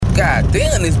God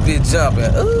damn, this bitch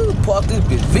jumping. Ooh, park this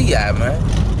bitch VI, man.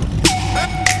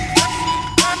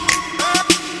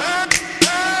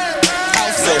 I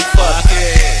said fuck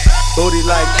it. Booty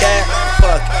like that,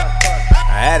 fuck it.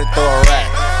 I had to throw a rack.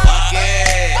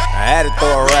 I had to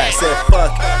throw a rack. Said fuck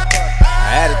it.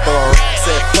 I had to throw a rack.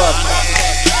 Said fuck it.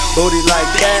 Booty like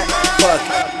that, fuck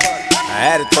it. I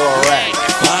had to throw a rack.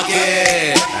 Fuck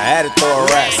it. I had to throw a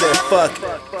rack. Said fuck it.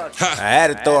 I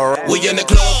had to throw a rack. We in the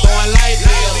club throwing light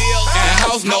bills. And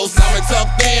house no summer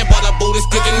tucked in, but her booty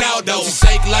sticking out though. She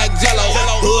shake like Jello,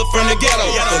 hood from the ghetto.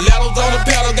 The letters on the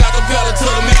pedal, got the pedal to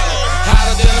the metal.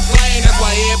 Hotter than a flame, that's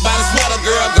why everybody sweat her.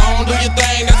 Girl, go on do your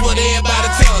thing, that's what everybody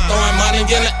tell her. Throwing money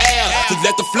in the air, to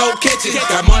let the flow catch it.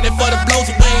 Got money for the blow,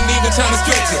 so we ain't even trying to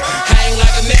stretch it. Hang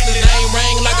like a necklace, ain't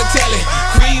ring like a telly.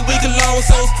 3 weeks alone,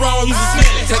 so strong you can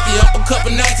smell it. Take you up a couple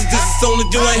notches just as soon as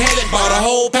you inhale it. Bought a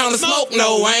whole pound of smoke,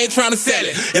 no, I ain't trying to sell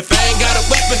it. If I ain't got a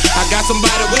weapon, I got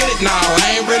somebody with it. No,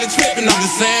 I ain't really tripping, I'm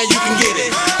just saying you can get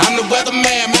it. I'm the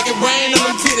weatherman, make it rain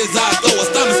on them titties. I throw a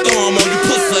thunderstorm on you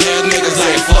pussy ass niggas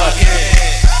like fuck it.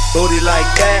 Booty like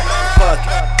that, fuck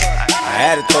it. I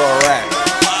had to throw a rack.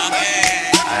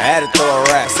 I had to throw a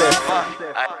rack. Said fuck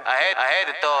it. I had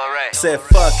to throw a rack. Said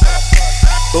fuck it.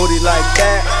 Booty like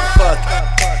that, fuck it.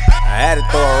 I had to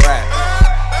throw a rack.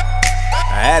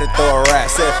 I had to throw a rack.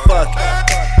 Said fuck it.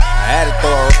 I had to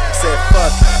throw a rack. Said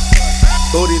fuck it.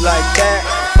 Booty like that,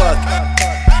 fuck it.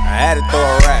 I had to throw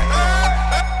a rack.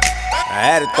 I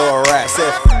had to throw a rack.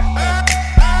 Said fuck it.